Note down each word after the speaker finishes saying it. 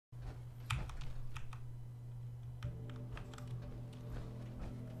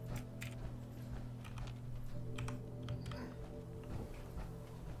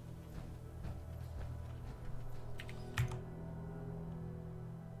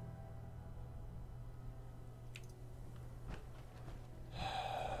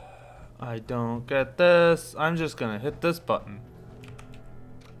I don't get this. I'm just gonna hit this button.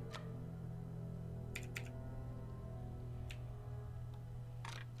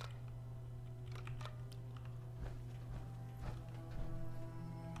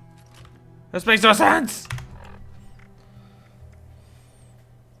 This makes no sense!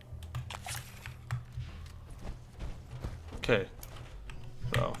 Okay.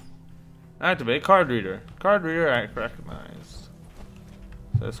 So. Activate card reader. Card reader recognized.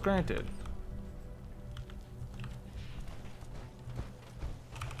 That's granted.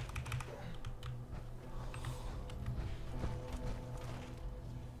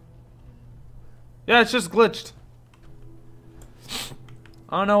 Yeah, it's just glitched.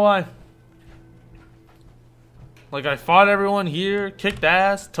 I don't know why. Like, I fought everyone here, kicked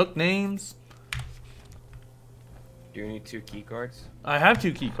ass, took names. Do you need 2 key cards? I have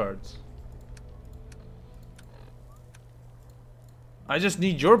 2 key cards. I just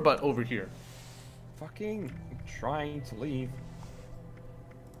need your butt over here. Fucking trying to leave.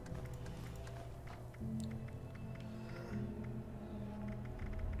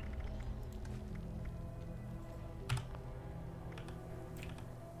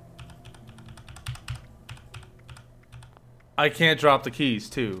 I can't drop the keys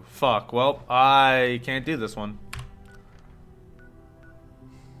too. Fuck. Well, I can't do this one.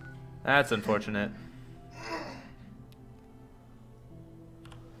 That's unfortunate.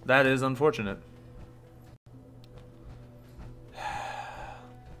 That is unfortunate.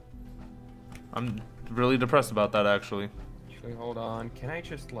 I'm really depressed about that, actually. Actually, hold on. Can I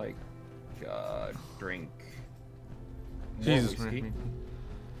just, like, drink more Jesus, whiskey? man.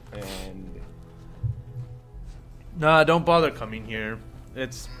 And... Nah, don't bother coming here.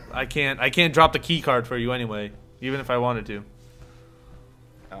 I can't drop the key card for you anyway, even if I wanted to.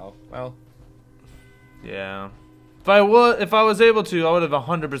 Oh, well. Yeah. If I was able to, I would have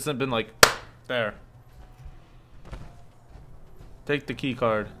 100% been like, there. Take the key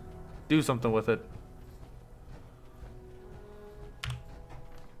card. Do something with it.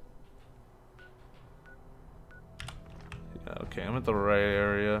 Yeah, okay, I'm at the right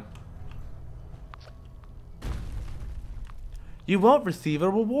area. You won't receive a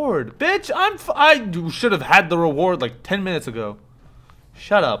reward. Bitch, I should have had the reward like 10 minutes ago.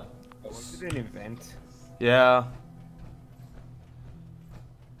 Shut up. Oh, was it an event? Yeah.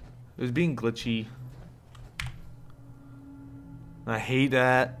 It was being glitchy. I hate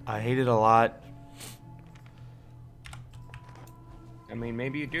that. I hate it a lot. I mean,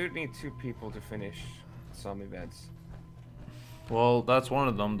 maybe you do need 2 people to finish some events. Well, that's one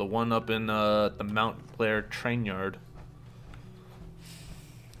of them. The one up in the Mount Clair train yard.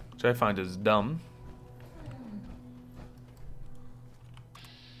 Which I find is dumb.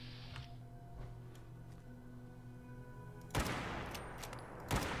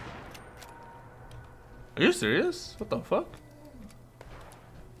 Are you serious? What the fuck?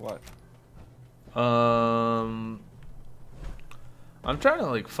 What? I'm trying to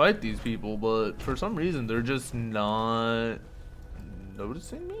like fight these people, but for some reason they're just not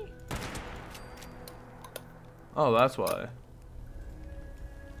noticing me? Oh, that's why.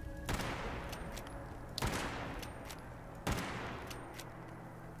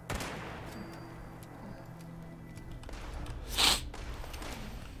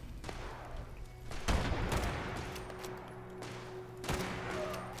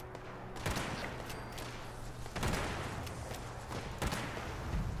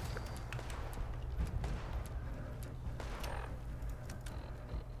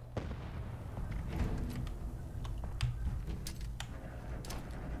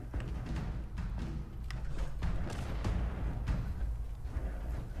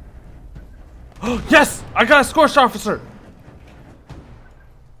 Yes! I got a scorched officer!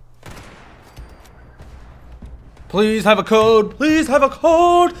 Please have a code! Please have a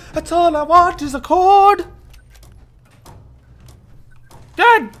code! That's all I want is a code!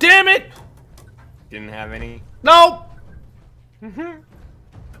 God damn it! Didn't have any? No!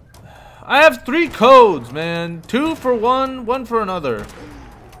 I have 3 codes, man. 2 for one, 1 for another.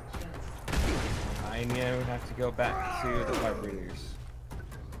 I mean, I would have to go back to the vibrators.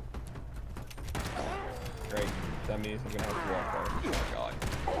 Great. That means I'm gonna have to walk over.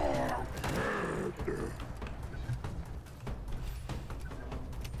 Oh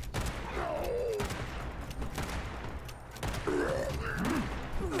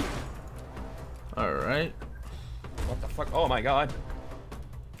god. Alright. What the fuck? Oh my god.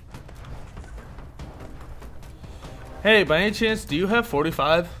 Hey, by any chance, do you have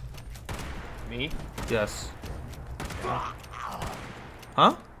 45? Me? Yes.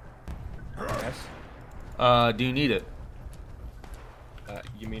 Huh? Yes. Do you need it?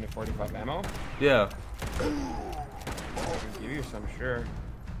 You mean a 45 ammo? Yeah. I can give you some, sure.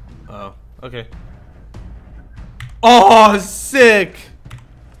 Oh, okay. Oh, sick!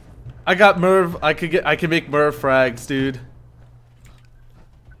 I got Merv. I can make Merv frags, dude.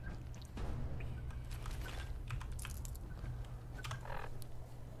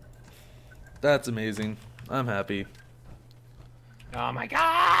 That's amazing. I'm happy. Oh my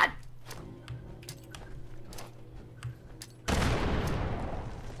god!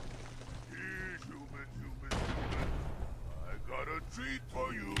 Human, I got a treat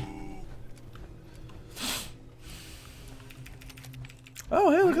for you.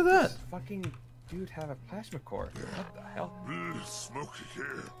 Oh, hey, look at that. Does fucking dude have a plasma core? What the hell? Smoky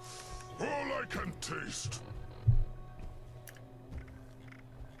here. All I can taste.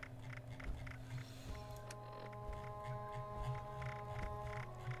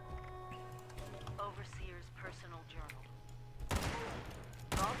 Overseer's personal journal.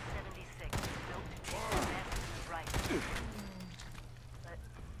 Vault 76 was built to take the best and the right. But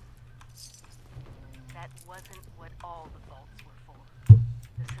that wasn't what all the vaults were for.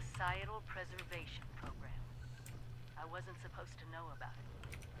 The Societal Preservation Program. I wasn't supposed to know about it.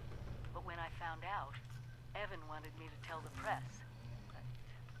 But when I found out, Evan wanted me to tell the press. But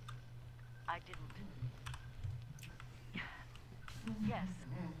I didn't. Yes,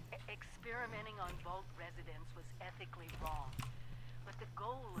 experimenting on Vault residents was ethically wrong. But the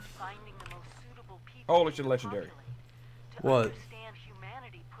goal of finding the most suitable people Oh, it's a legendary. to What? understand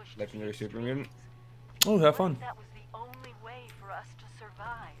humanity pushed Legendary to super extremes. mutant. Oh, have What fun. if that was the only way for us to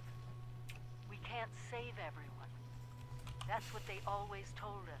survive? We can't save everyone. That's what they always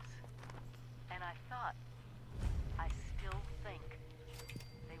told us. And I thought, I still think,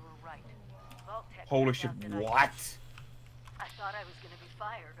 they were right. Vault Tech Holy found shit, out that I- what? I thought I was going to be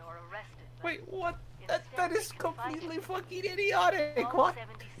fired or arrested. But Wait, what? instead That is they confided completely me. fucking idiotic! Vault What?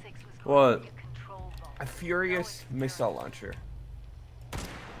 76 was going What? to be a control vault. A furious No missile experiment. launcher.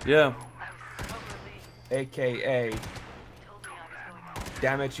 Yeah. I was so relieved. AKA, He told me I was going to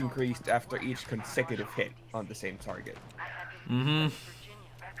damage increased after each consecutive hit on the same target. I had to Mhm. leave Virginia.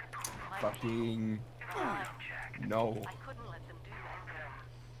 My Fucking people, mine. no. I couldn't let them do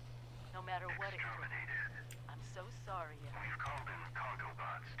that. No matter what it took. I'm so sorry, Evan.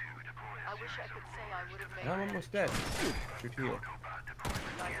 I wish I could say I would have made I'm almost dead. Should heal.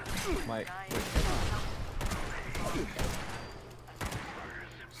 My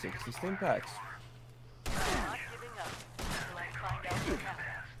 60 stim packs. I'm not giving up until I find out what happened.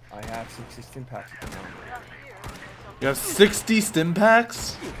 I have 60 stim packs at the moment. Not here. You have 60 stim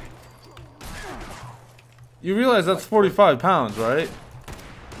packs? You realize that's 45 pounds, right?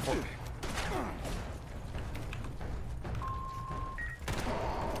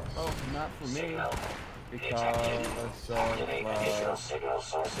 Oh, not for me. Because of the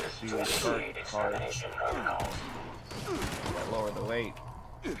card that lower the weight.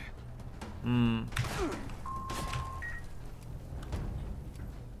 Hmm.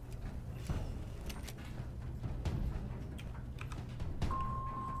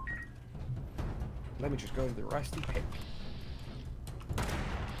 Let me just go to the rusty pit.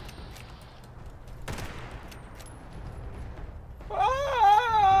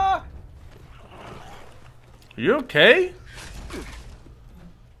 Ah! You okay?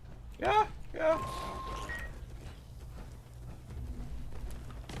 Yeah, yeah.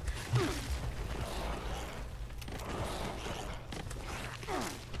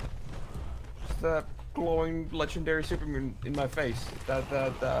 It's the glowing legendary Superman in my face. That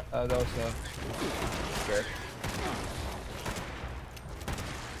was scary.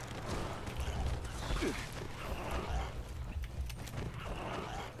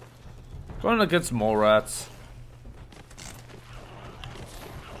 Going against MOLERATS.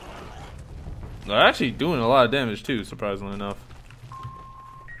 They're actually doing a lot of damage too, surprisingly enough.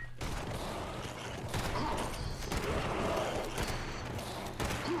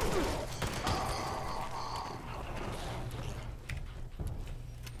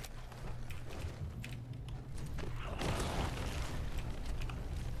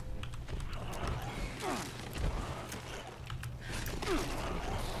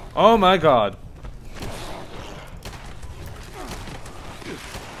 Oh my god.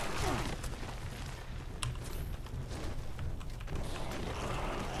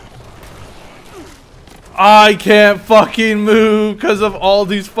 I can't fucking move because of all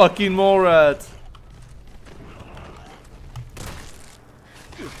these fucking MOLERATS.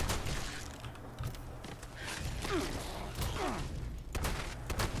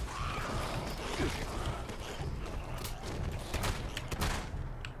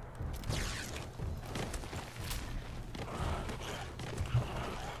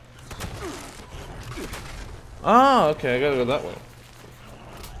 Oh, okay, I gotta go that way.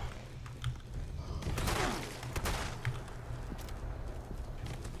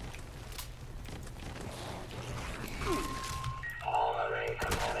 All array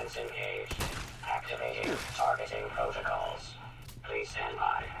components engaged. Activating targeting protocols. Please stand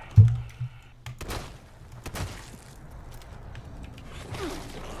by.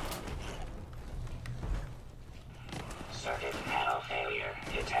 Circuit panel failure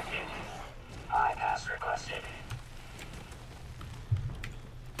detected. Bypass requested.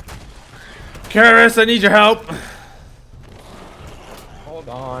 Karis, I need your help. Hold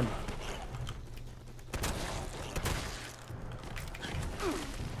on.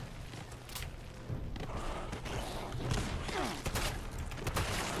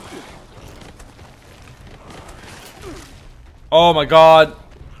 Oh my god.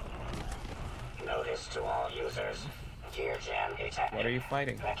 Notice to all users. Gear jam detected. What are you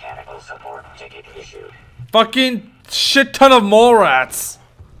fighting? Mechanical support ticket issued. Fucking shit ton of mole rats.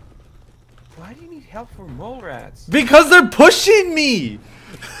 Why do you need help for MOLERATS? Because they're pushing me.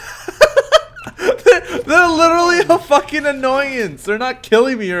 They're literally a fucking annoyance. They're not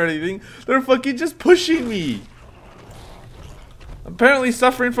killing me or anything. They're fucking just pushing me. Apparently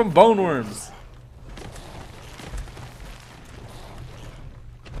suffering from bone worms.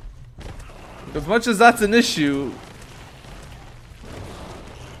 As much as that's an issue.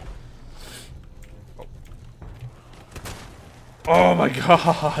 Oh my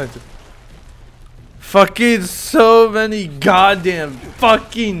god. Fucking so many goddamn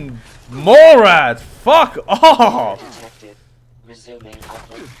fucking mole rats. Fuck off. Detected. Resuming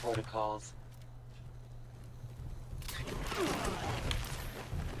uplink protocols.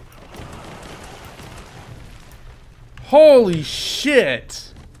 Holy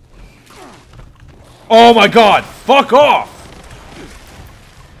shit. Oh my god. Fuck off.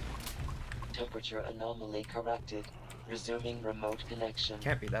 Temperature anomaly corrected. Resuming remote connection.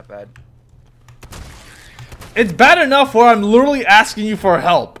 Can't be that bad. It's bad enough where I'm literally asking you for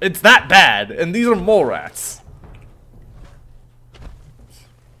help. It's that bad. And these are mole rats.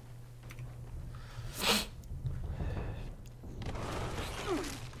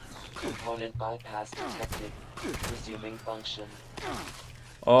 Component bypass detected. Resuming function.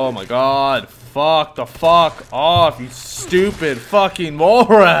 Oh my god. Fuck the fuck off, you stupid fucking mole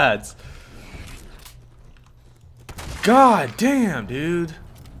rats. God damn, dude.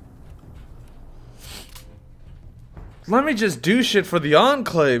 Let me just do shit for the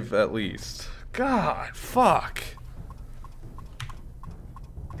Enclave at least. God, fuck.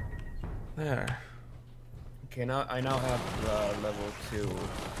 There. Okay, now I now have level 2.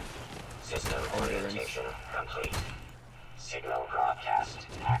 System orientation complete. Signal broadcast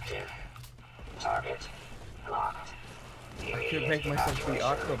active. Target locked. I could make myself the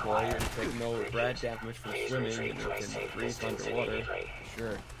Aqua Boy and take no rad damage from swimming and can breathe underwater.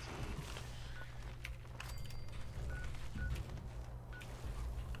 Sure.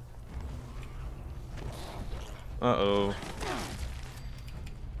 Uh-oh.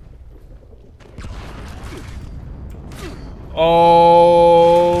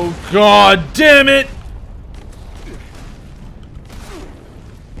 Oh, god damn it!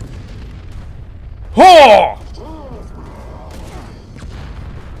 Oh!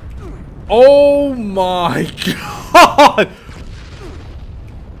 Oh my god!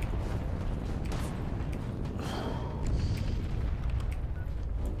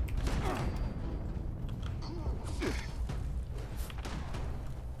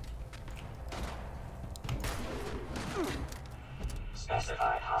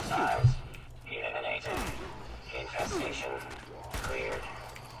 Specified hostiles. Eliminated. Infestation cleared.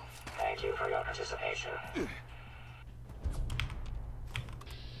 Thank you for your participation.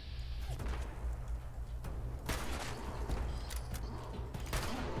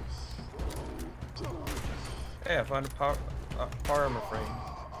 Hey, I found a power armor frame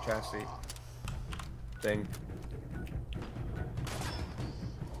chassis thing.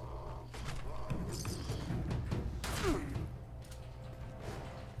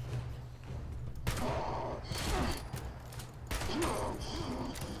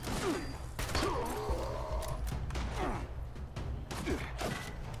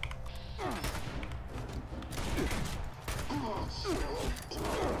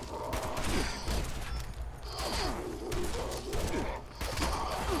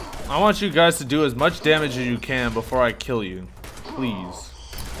 I want you guys to do as much damage as you can before I kill you. Please.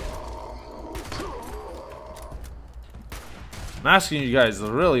 I'm asking you guys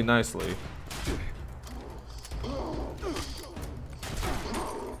really nicely.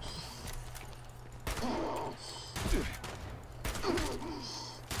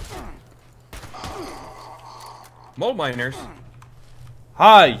 Mole miners.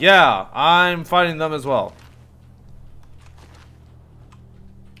 Hi, yeah, I'm fighting them as well.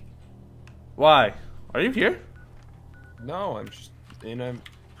 Why? Are you here? No, I'm just in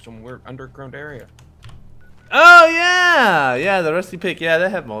some weird underground area. Oh yeah, yeah, the Rusty Pig. Yeah, they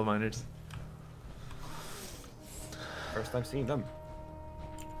have mole miners. First time seeing them.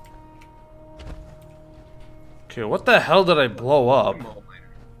 Okay, what the hell did I blow up? Mole miner.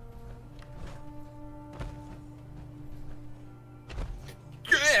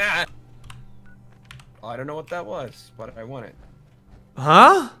 Yeah! I don't know what that was, but I want it.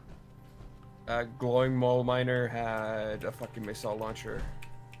 Huh? A glowing mole miner had a fucking missile launcher.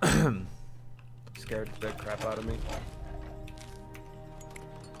 Scared the crap out of me.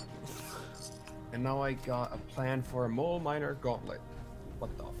 And now I got a plan for a mole miner gauntlet.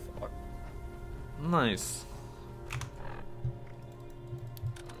 What the fuck? Nice.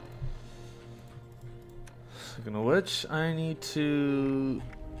 Speaking of which, I need to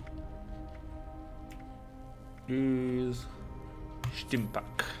use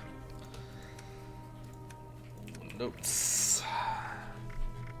Stimpak. Notes.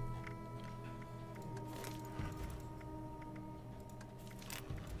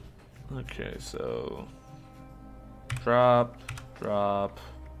 Okay, so drop, drop,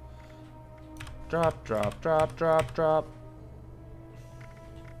 drop, drop, drop, drop, drop.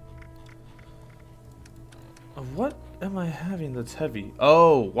 What am I having that's heavy?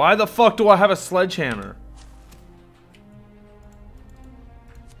 Oh, why the fuck do I have a sledgehammer?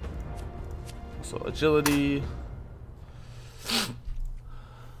 So agility.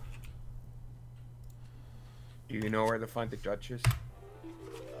 Do you know where to find the judges?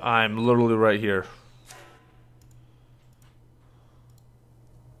 I'm literally right here.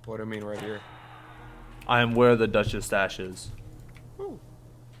 What do you mean right here? I'm where the Duchess stash is. Ooh.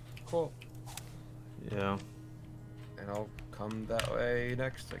 Cool. Yeah. And I'll come that way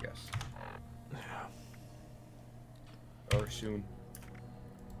next, I guess. Or soon.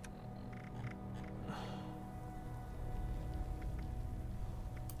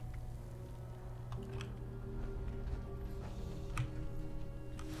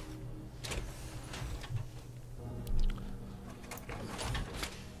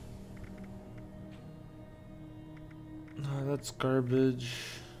 No, that's garbage.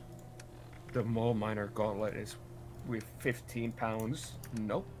 The mole miner gauntlet is with 15 pounds.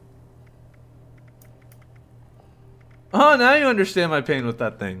 Nope. Oh, now you understand my pain with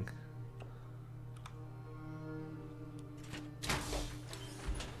that thing.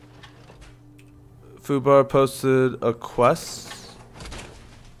 Fubar posted a quest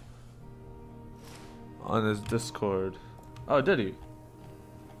on his Discord. Oh, did he?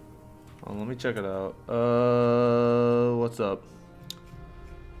 Oh, let me check it out. What's up?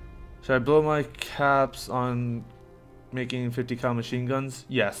 Should I blow my caps on making 50 cal machine guns?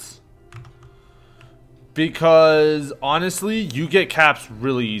 Yes. Because honestly, you get caps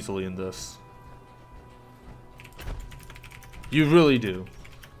really easily in this. You really do.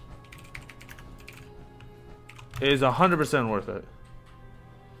 It is 100% worth it.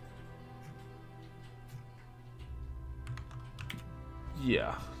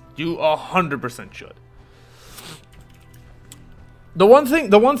 Yeah, you 100% should. The one thing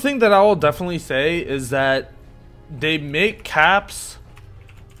that I will definitely say is that they make caps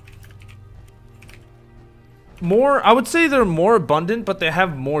more, I would say they're more abundant, but they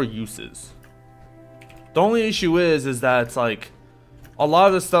have more uses. The only issue is that it's like a lot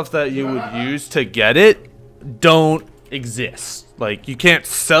of the stuff that you would use to get it don't exist. Like, you can't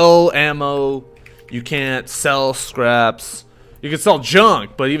sell ammo, you can't sell scraps, you can sell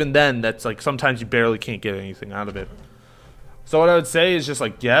junk, but even then, that's like sometimes you barely can't get anything out of it. So what I would say is just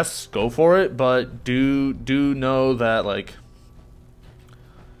like, yes, go for it, but do know that like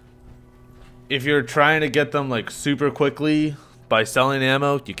if you're trying to get them like super quickly by selling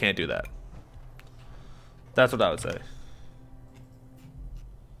ammo, you can't do that. That's what I would say.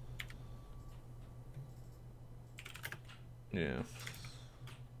 Yeah.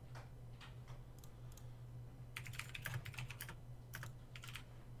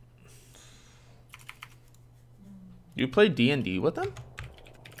 You play D&D with them?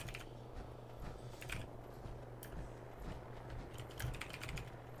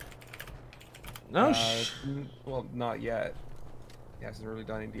 No. Well, not yet. He hasn't really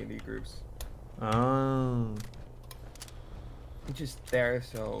done any D&D groups. Oh. He's just there,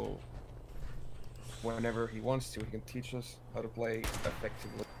 so whenever he wants to, he can teach us how to play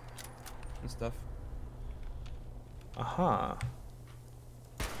effectively and stuff. Aha.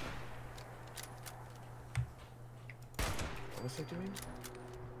 What was I doing?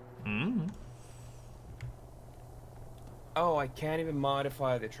 Mm. Oh, I can't even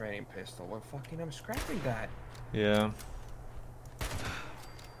modify the training pistol. Well, fucking, I'm scrapping that. Yeah.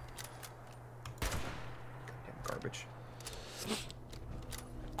 Damn garbage.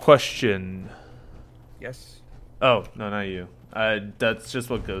 Question. Yes. Oh, no, not you. That's just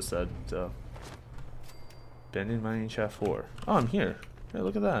what Ghost said, so. Abandoned mining shaft 4. Oh, I'm here. Hey,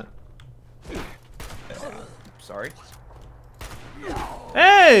 look at that. Sorry.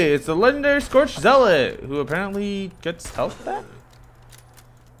 Hey, it's the legendary Scorched Zealot, who apparently gets health back.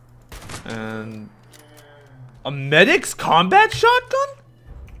 And a medic's combat shotgun?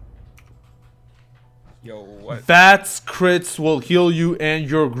 Yo, what? V.A.T.S crits will heal you and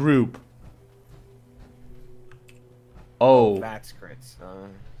your group. Oh. V.A.T.S crits.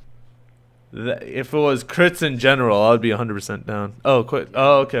 If it was crits in general, I would be 100% down. Oh, quit.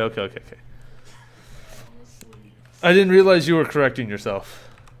 Oh, okay. I didn't realize you were correcting yourself.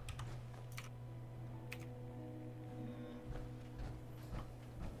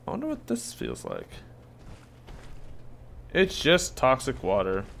 I wonder what this feels like. It's just toxic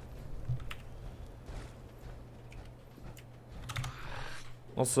water.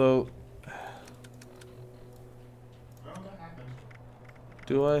 Also,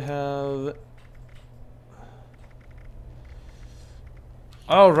 do I have...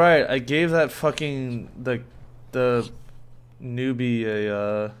 Oh, right. I gave that fucking... The newbie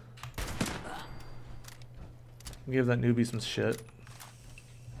a, gave that newbie some shit.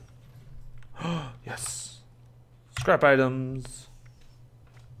 Yes. Scrap items.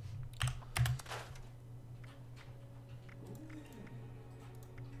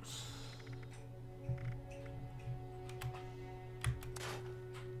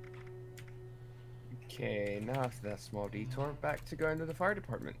 Okay, now after that small detour, back to going to the fire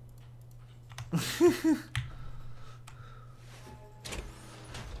department.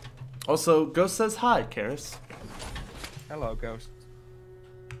 Also, Ghost says hi, Karis. Hello, Ghost.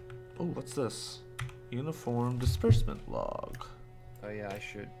 Oh, what's this? Uniform disbursement log. Oh yeah, I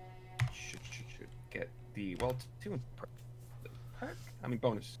should get the well-tuned perk. I mean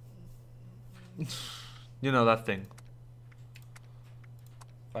bonus. You know that thing.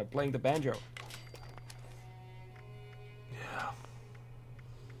 By playing the banjo. Yeah.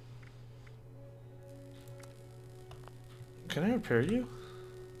 Can I repair you?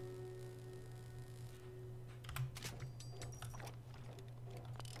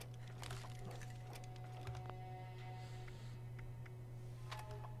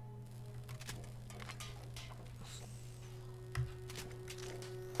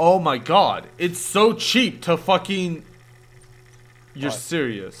 Oh my god, it's so cheap to fucking... You're What?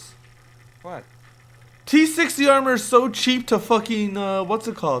 serious. What? T60 armor is so cheap to fucking, what's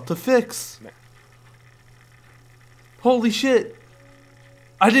it called? To fix. Ma- Holy shit.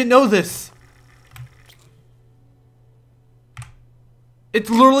 I didn't know this. It's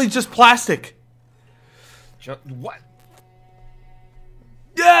literally just plastic. What?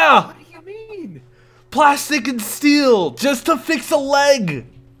 Yeah! What do you mean? Plastic and steel, just to fix a leg.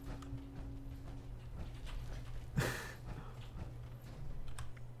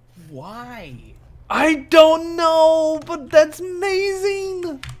 Why? I don't know, but that's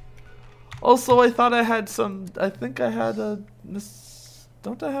amazing. Also, I thought I had some. I think I had a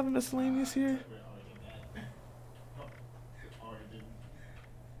Don't I have a miscellaneous here?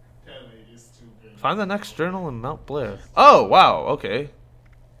 Find the next journal in Mount Blair. Oh wow. Okay.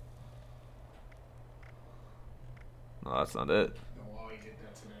 No, that's not it.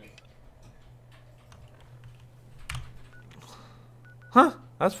 Huh?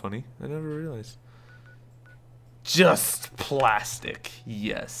 That's funny. I never realized. Just plastic.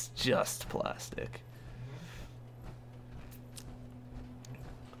 Yes, just plastic.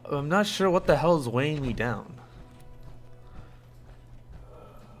 I'm not sure what the hell is weighing me down.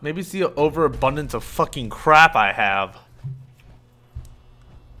 Maybe it's the overabundance of fucking crap I have.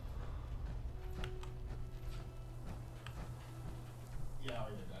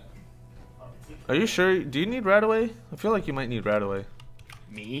 Are you sure? Do you need Radaway? I feel like you might need Radaway.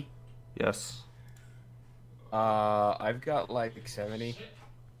 Me? Yes. I've got like 70.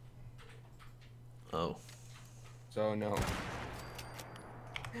 Oh. So no.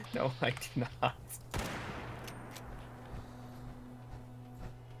 No, I do not.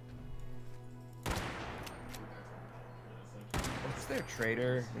 Was there a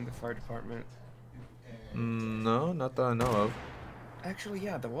trader in the fire department? No, not that I know of. Actually,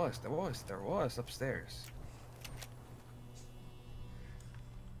 yeah, there was upstairs.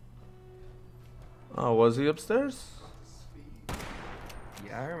 Oh, was he upstairs?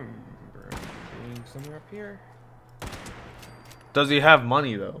 Yeah, I remember him being somewhere up here. Does he have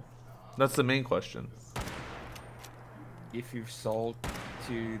money though? That's the main question. if you've sold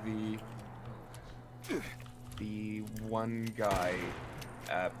to the one guy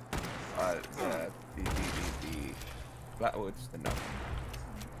at the Flatwoods, then no.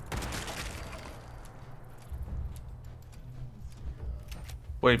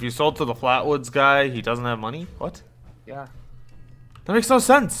 Wait, if you sold to the Flatwoods guy, he doesn't have money? What? Yeah. That makes no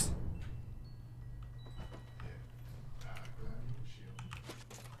sense.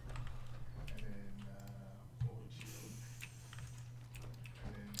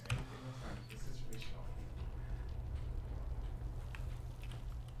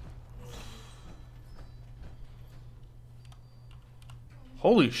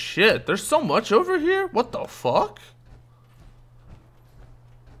 Holy shit, there's so much over here? What the fuck?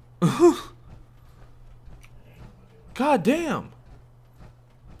 God damn.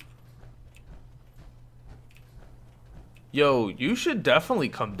 Yo, you should definitely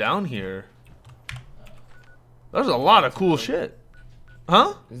come down here. There's a lot of cool shit.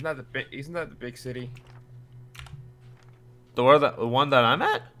 Huh? Isn't that the big city? The one that I'm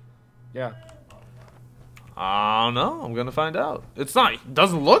at? Yeah. I don't know. I'm gonna find out. It's not. It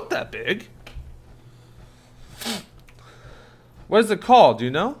doesn't look that big. What is it called? Do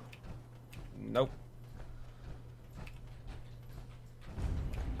you know? Nope.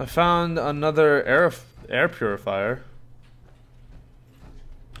 I found another air purifier.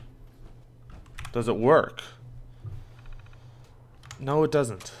 Does it work? No, it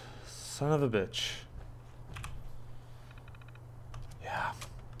doesn't. Son of a bitch. Yeah,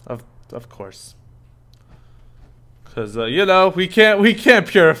 of course. Cause you know we can't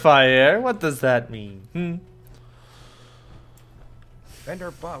purify air. What does that mean?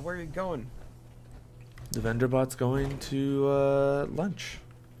 Vendor bot, where are you going? The vendor bot's going to lunch.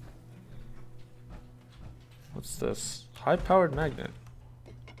 What's this? High-powered magnet.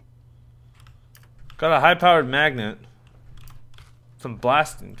 Got a high-powered magnet. Some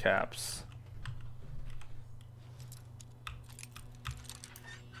blasting caps.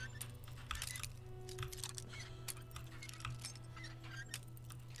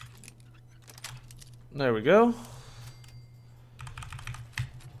 There we go.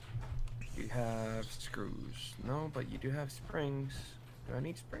 You have screws. No, but you do have springs. Do I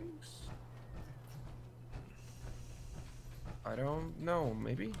need springs? I don't know.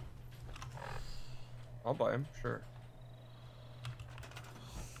 Maybe? I'll buy them. Sure.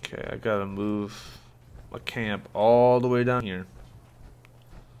 Okay, I gotta move my camp all the way down here.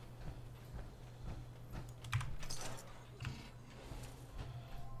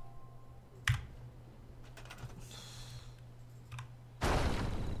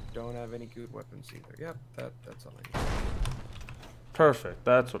 Don't have any good weapons either. Yep, that's all I need. Perfect.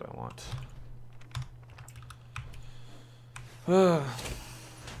 That's what I want.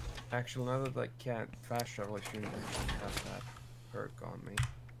 Actually, now that I can't fast travel, I shouldn't have that perk on me.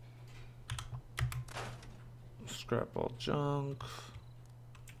 Scrap all junk.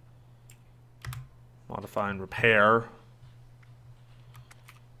 Modify and repair.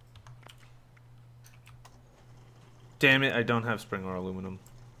 Damn it, I don't have spring or aluminum.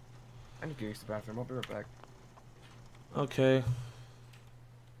 I need to use the bathroom. I'll be right back. Okay.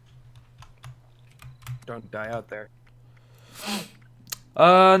 Don't die out there.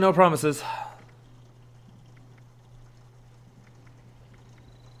 No promises.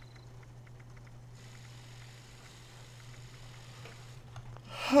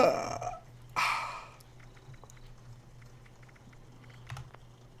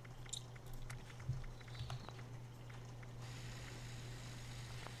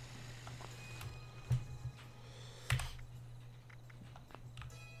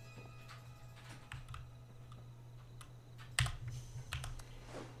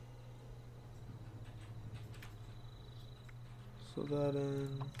 So that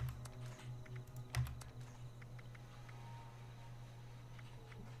in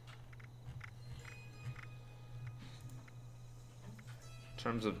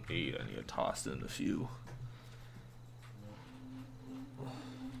terms of 8, I need to toss in a few.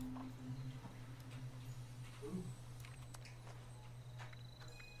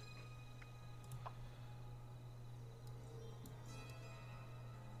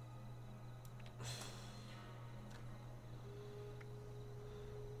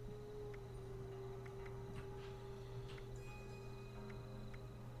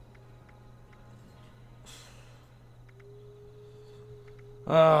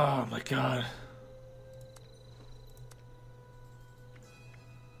 Oh my god.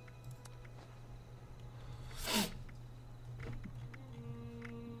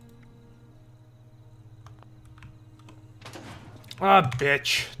 Ah,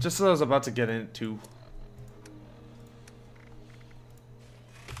 bitch. Just as I was about to get into